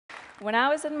When I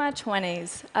was in my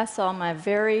 20s, I saw my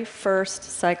very first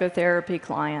psychotherapy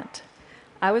client.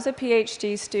 I was a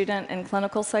PhD student in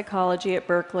clinical psychology at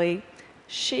Berkeley.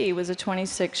 She was a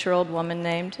 26-year-old woman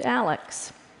named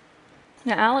Alex.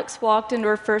 Now, Alex walked into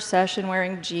her first session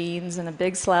wearing jeans and a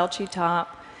big slouchy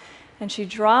top, and she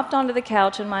dropped onto the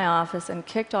couch in my office and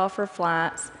kicked off her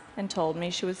flats and told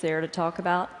me she was there to talk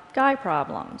about guy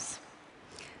problems.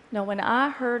 Now, when I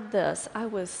heard this, I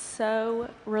was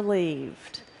so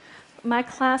relieved. My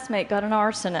classmate got an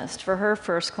arsonist for her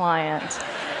first client.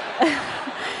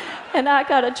 And I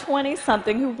got a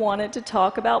 20-something who wanted to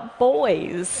talk about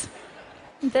boys.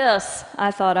 This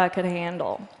I thought I could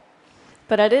handle.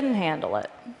 But I didn't handle it.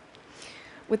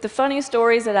 With the funny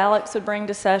stories that Alex would bring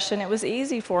to session, it was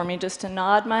easy for me just to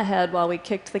nod my head while we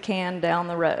kicked the can down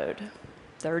the road.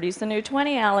 30's the new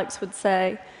 20, Alex would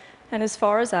say, and as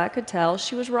far as I could tell,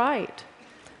 she was right.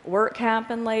 Work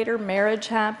happened later, marriage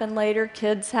happened later,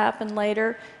 kids happened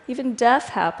later, even death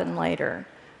happened later.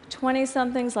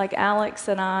 20-somethings like Alex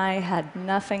and I had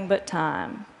nothing but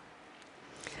time.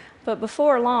 But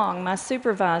before long, my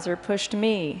supervisor pushed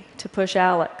me to push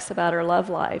Alex about her love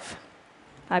life.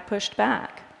 I pushed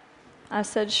back. I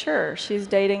said, sure, she's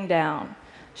dating down.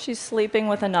 She's sleeping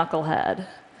with a knucklehead.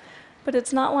 But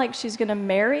it's not like she's going to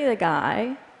marry the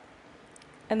guy.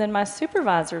 And then my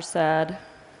supervisor said,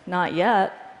 not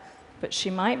yet, but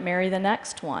she might marry the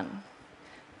next one.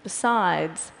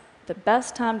 Besides, the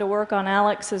best time to work on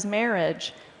Alex's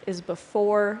marriage is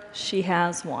before she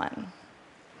has one.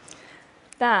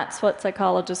 That's what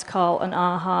psychologists call an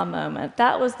aha moment.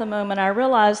 That was the moment I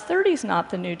realized 30's not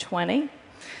the new 20.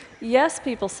 Yes,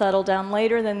 people settle down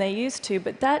later than they used to,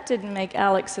 but that didn't make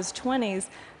Alex's 20s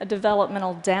a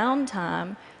developmental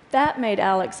downtime. That made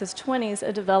Alex's 20s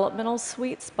a developmental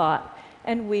sweet spot,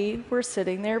 and we were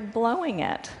sitting there blowing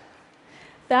it.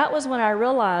 That was when I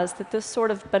realized that this sort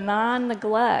of benign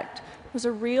neglect was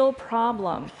a real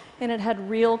problem, and it had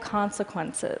real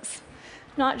consequences.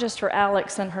 Not just for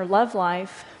Alex and her love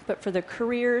life, but for the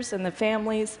careers and the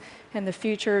families and the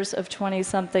futures of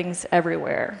 20-somethings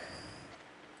everywhere.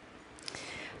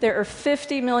 There are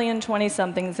 50 million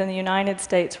 20-somethings in the United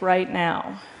States right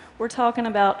now. We're talking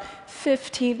about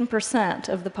 15%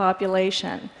 of the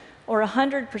population, or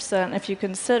 100% if you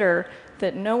consider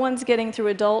that no one's getting through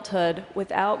adulthood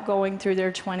without going through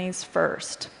their 20s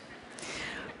first.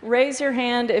 Raise your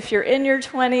hand if you're in your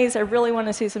 20s. I really want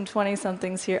to see some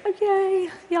 20-somethings here. Oh, yay,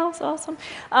 y'all's awesome.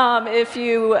 If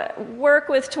you work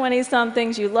with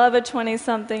 20-somethings, you love a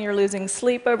 20-something, you're losing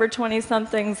sleep over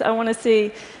 20-somethings, I want to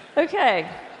see, okay,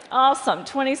 awesome,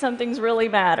 20-somethings really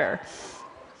matter.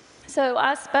 So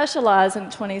I specialize in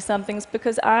 20-somethings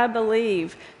because I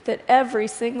believe that every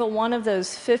single one of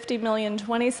those 50 million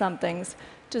 20-somethings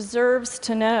deserves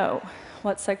to know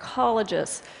what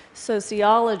psychologists,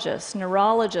 sociologists,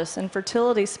 neurologists, and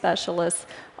fertility specialists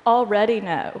already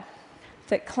know,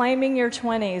 that claiming your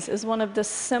 20s is one of the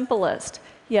simplest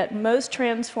yet most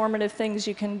transformative things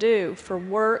you can do for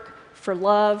work, for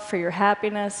love, for your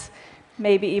happiness,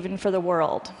 maybe even for the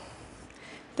world.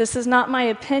 This is not my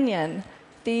opinion.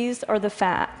 These are the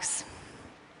facts.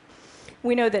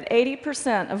 We know that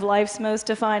 80% of life's most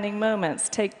defining moments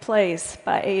take place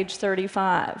by age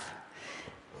 35.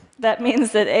 That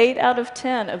means that 8 out of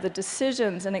 10 of the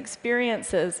decisions and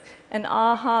experiences and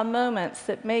aha moments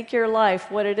that make your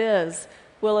life what it is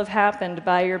will have happened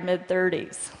by your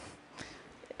mid-30s.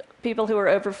 People who are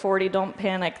over 40, don't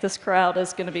panic. This crowd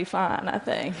is going to be fine, I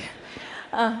think.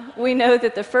 We know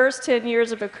that the first 10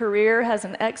 years of a career has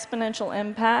an exponential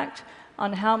impact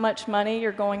on how much money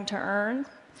you're going to earn.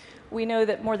 We know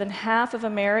that more than half of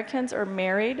Americans are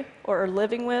married or are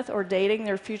living with or dating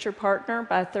their future partner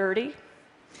by 30.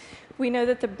 We know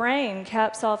that the brain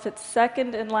caps off its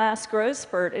second and last growth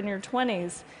spurt in your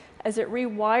 20s as it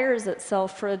rewires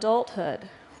itself for adulthood,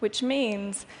 which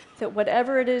means that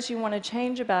whatever it is you want to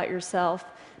change about yourself,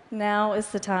 now is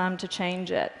the time to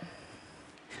change it.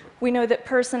 We know that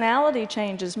personality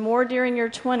changes more during your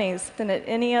 20s than at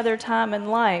any other time in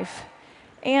life.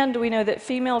 And we know that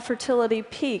female fertility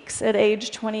peaks at age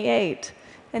 28,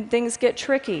 and things get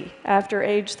tricky after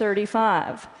age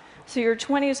 35. So your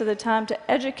 20s are the time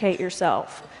to educate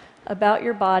yourself about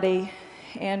your body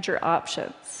and your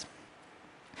options.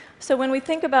 So when we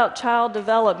think about child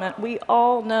development, we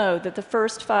all know that the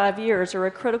first 5 years are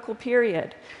a critical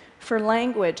period for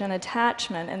language and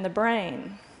attachment in the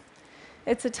brain.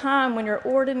 It's a time when your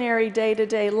ordinary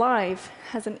day-to-day life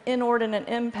has an inordinate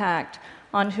impact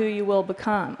on who you will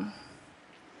become.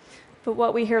 But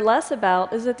what we hear less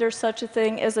about is that there's such a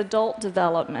thing as adult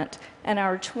development, and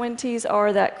our 20s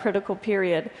are that critical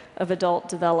period of adult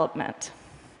development.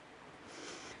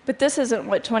 But this isn't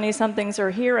what 20-somethings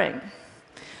are hearing.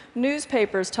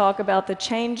 Newspapers talk about the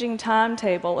changing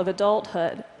timetable of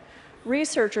adulthood.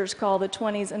 Researchers call the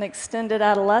 20s an extended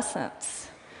adolescence.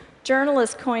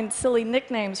 Journalists coined silly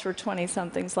nicknames for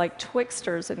 20-somethings like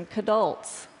twixters and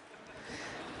cadults.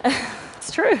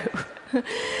 It's true.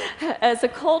 As a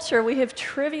culture, we have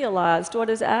trivialized what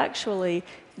is actually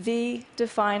the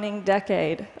defining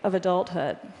decade of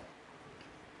adulthood.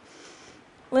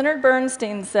 Leonard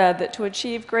Bernstein said that to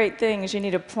achieve great things, you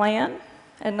need a plan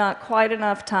and not quite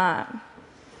enough time.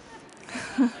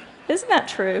 Isn't that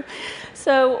true?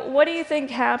 So what do you think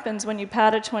happens when you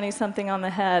pat a 20-something on the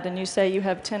head and you say you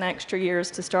have 10 extra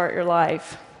years to start your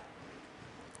life?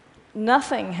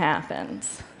 Nothing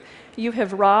happens. You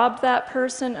have robbed that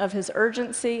person of his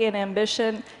urgency and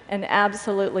ambition, and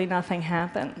absolutely nothing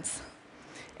happens.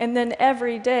 And then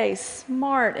every day,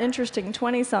 smart, interesting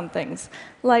 20-somethings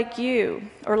like you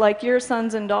or like your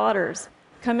sons and daughters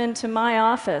come into my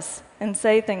office and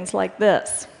say things like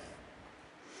this.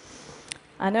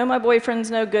 I know my boyfriend's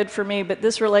no good for me, but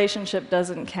this relationship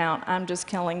doesn't count. I'm just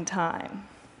killing time.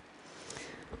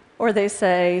 Or they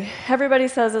say, everybody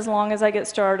says as long as I get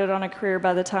started on a career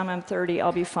by the time I'm 30,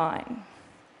 I'll be fine.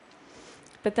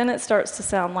 But then it starts to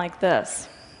sound like this.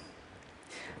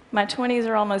 My 20s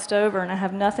are almost over and I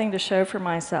have nothing to show for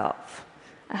myself.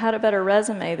 I had a better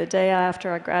resume the day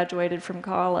after I graduated from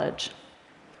college.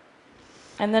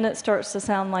 And then it starts to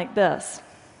sound like this.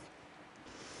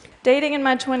 Dating in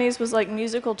my 20s was like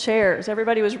musical chairs.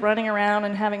 Everybody was running around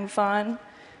and having fun.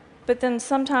 But then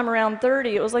sometime around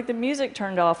 30, it was like the music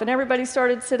turned off and everybody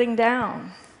started sitting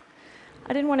down.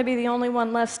 I didn't want to be the only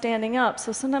one left standing up,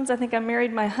 so sometimes I think I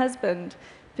married my husband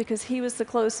because he was the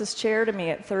closest chair to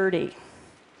me at 30.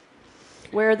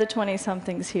 Where are the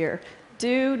 20-somethings here?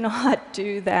 Do not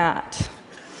do that.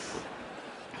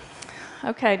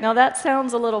 Okay, now that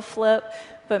sounds a little flip,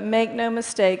 but make no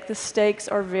mistake, the stakes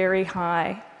are very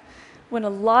high. When a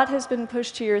lot has been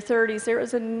pushed to your 30s, there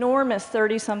is enormous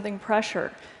 30-something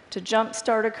pressure to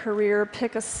jumpstart a career,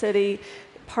 pick a city,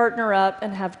 partner up,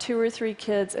 and have 2 or 3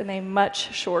 kids in a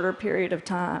much shorter period of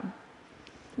time.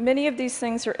 Many of these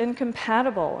things are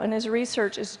incompatible, and as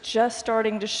research is just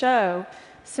starting to show,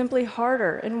 simply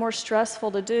harder and more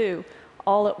stressful to do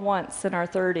all at once in our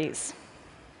 30s.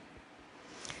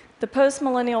 The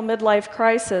post-millennial midlife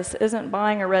crisis isn't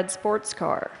buying a red sports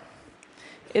car.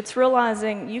 It's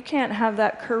realizing you can't have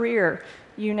that career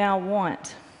you now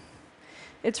want.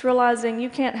 It's realizing you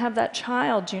can't have that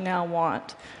child you now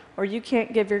want, or you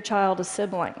can't give your child a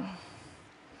sibling.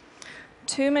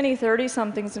 Too many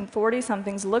 30-somethings and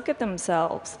 40-somethings look at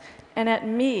themselves and at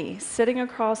me sitting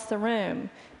across the room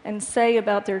and say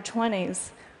about their 20s,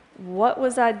 what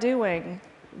was I doing?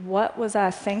 What was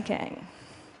I thinking?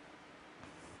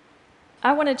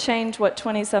 I want to change what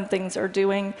 20-somethings are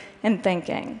doing and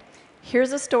thinking.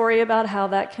 Here's a story about how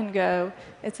that can go.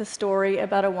 It's a story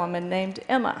about a woman named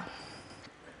Emma.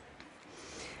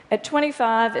 At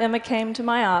 25, Emma came to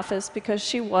my office because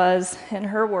she was, in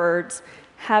her words,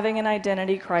 having an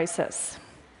identity crisis.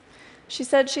 She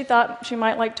said she thought she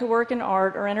might like to work in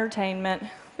art or entertainment,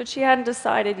 but she hadn't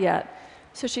decided yet,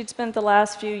 so she'd spent the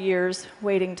last few years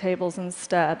waiting tables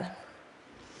instead.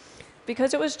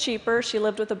 Because it was cheaper, she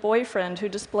lived with a boyfriend who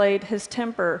displayed his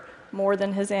temper more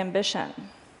than his ambition.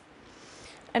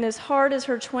 And as hard as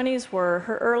her 20s were,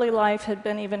 her early life had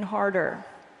been even harder.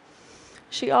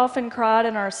 She often cried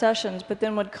in our sessions, but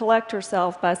then would collect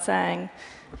herself by saying,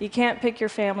 you can't pick your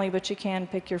family, but you can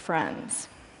pick your friends.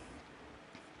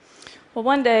 Well,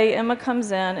 one day, Emma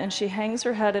comes in, and she hangs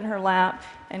her head in her lap,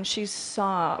 and she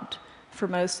sobbed for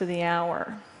most of the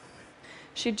hour.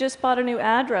 She'd just bought a new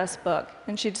address book,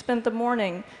 and she'd spent the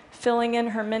morning filling in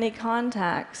her many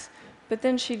contacts, but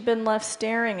then she'd been left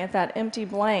staring at that empty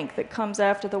blank that comes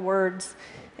after the words,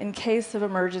 in case of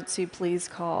emergency, please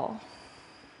call.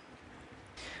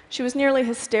 She was nearly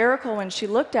hysterical when she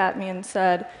looked at me and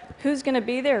said, who's going to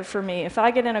be there for me if I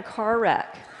get in a car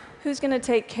wreck? Who's going to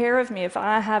take care of me if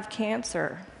I have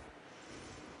cancer?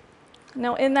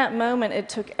 Now, in that moment, it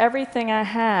took everything I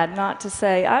had not to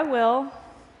say, I will.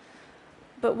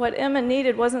 But what Emma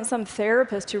needed wasn't some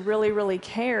therapist who really, really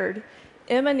cared.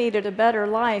 Emma needed a better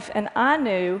life, and I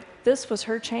knew this was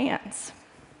her chance.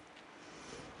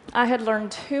 I had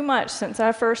learned too much since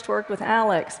I first worked with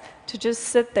Alex to just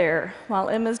sit there while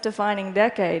Emma's defining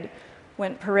decade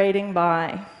went parading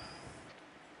by.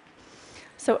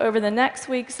 So over the next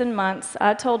weeks and months,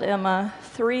 I told Emma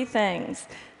 3 things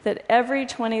that every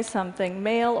 20-something,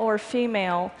 male or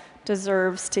female,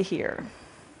 deserves to hear.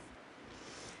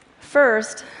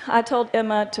 First, I told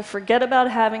Emma to forget about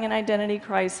having an identity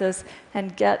crisis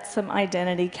and get some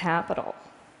identity capital.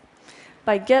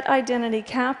 By get identity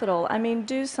capital, I mean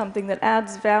do something that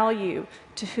adds value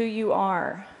to who you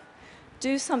are.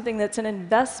 Do something that's an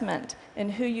investment in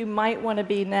who you might want to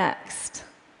be next.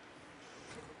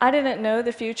 I didn't know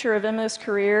the future of Emma's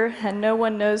career, and no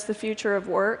one knows the future of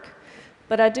work,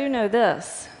 but I do know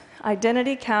this: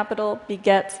 identity capital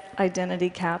begets identity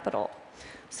capital.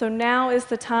 So now is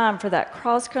the time for that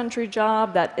cross-country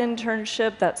job, that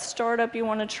internship, that startup you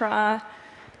want to try.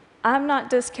 I'm not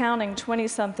discounting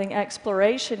 20-something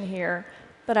exploration here,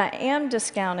 but I am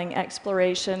discounting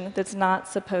exploration that's not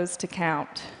supposed to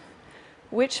count.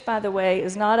 Which, by the way,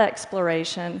 is not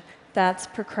exploration, that's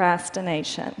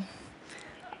procrastination.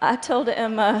 I told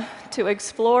Emma to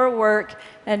explore work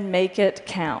and make it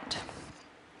count.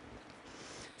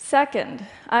 Second,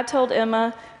 I told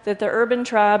Emma that the urban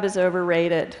tribe is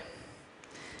overrated.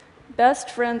 Best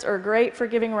friends are great for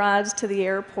giving rides to the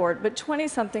airport, but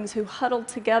 20-somethings who huddle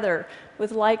together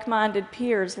with like-minded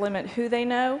peers limit who they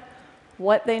know,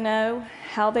 what they know,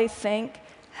 how they think,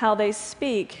 how they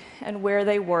speak, and where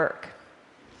they work.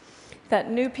 That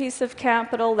new piece of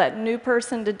capital, that new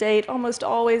person to date, almost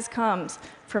always comes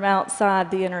from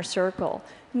outside the inner circle.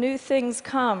 New things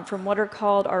come from what are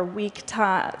called our weak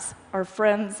ties, our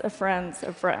friends of friends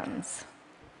of friends.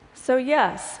 So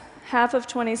yes, half of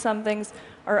 20-somethings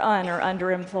are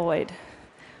underemployed,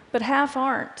 but half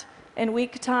aren't, and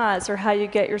weak ties are how you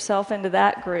get yourself into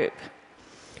that group.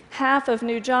 Half of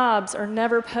new jobs are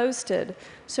never posted,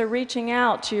 so reaching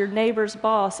out to your neighbor's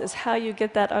boss is how you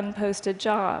get that unposted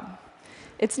job.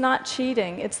 It's not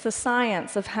cheating, it's the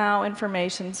science of how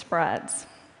information spreads.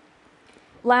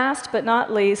 Last but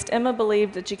not least, Emma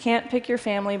believed that you can't pick your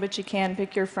family, but you can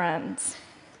pick your friends.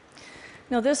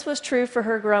 Now, this was true for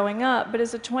her growing up, but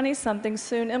as a 20-something,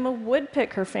 soon Emma would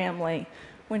pick her family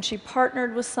when she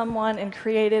partnered with someone and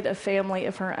created a family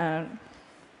of her own.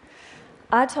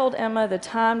 I told Emma the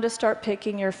time to start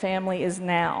picking your family is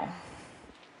now.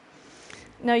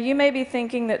 Now, you may be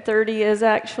thinking that 30 is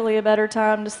actually a better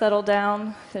time to settle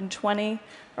down than 20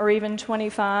 or even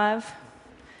 25,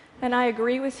 and I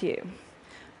agree with you.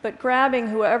 But grabbing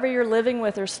whoever you're living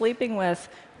with or sleeping with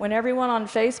when everyone on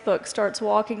Facebook starts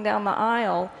walking down the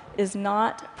aisle is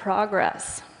not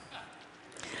progress.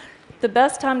 The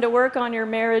best time to work on your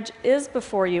marriage is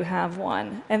before you have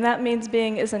one, and that means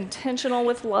being as intentional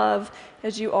with love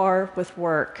as you are with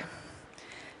work.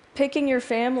 Picking your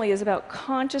family is about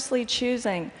consciously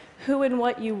choosing who and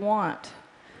what you want,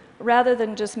 rather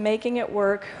than just making it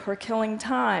work or killing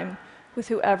time with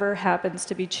whoever happens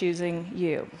to be choosing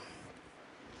you.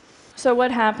 So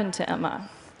what happened to Emma?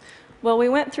 Well, we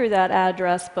went through that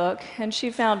address book, and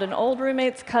she found an old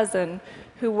roommate's cousin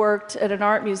who worked at an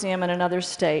art museum in another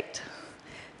state.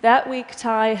 That weak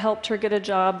tie helped her get a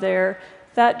job there.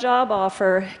 That job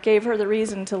offer gave her the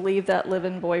reason to leave that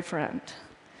live-in boyfriend.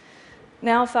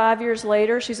 Now, 5 years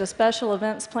later, she's a special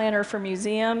events planner for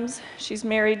museums. She's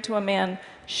married to a man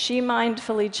she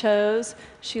mindfully chose.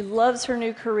 She loves her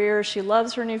new career. She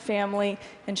loves her new family.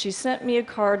 And she sent me a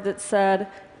card that said,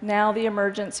 "Now the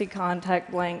emergency contact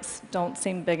blanks don't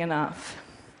seem big enough."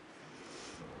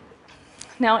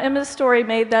 Now, Emma's story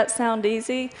made that sound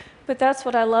easy, but that's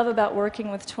what I love about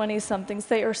working with 20-somethings.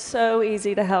 They are so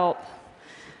easy to help.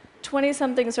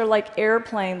 20-somethings are like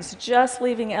airplanes just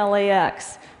leaving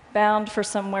LAX, bound for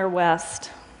somewhere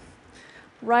west.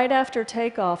 Right after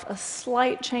takeoff, a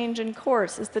slight change in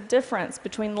course is the difference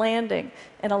between landing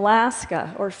in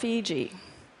Alaska or Fiji.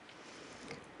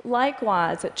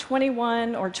 Likewise, at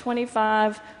 21 or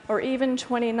 25 or even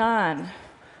 29,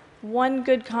 one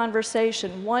good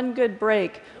conversation, one good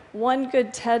break, one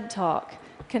good TED Talk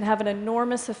can have an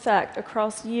enormous effect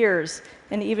across years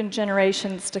and even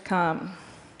generations to come.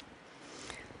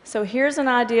 So here's an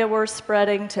idea worth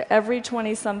spreading to every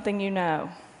 20-something you know.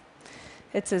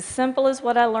 It's as simple as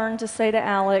what I learned to say to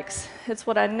Alex. It's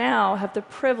what I now have the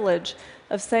privilege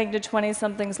of saying to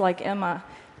 20-somethings like Emma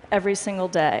every single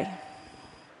day.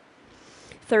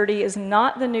 30 is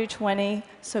not the new 20,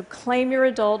 so claim your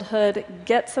adulthood,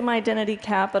 get some identity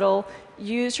capital,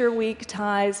 use your weak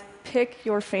ties, pick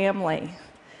your family.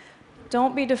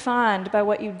 Don't be defined by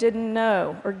what you didn't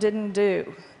know or didn't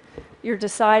do. You're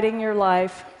deciding your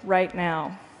life right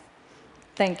now.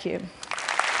 Thank you.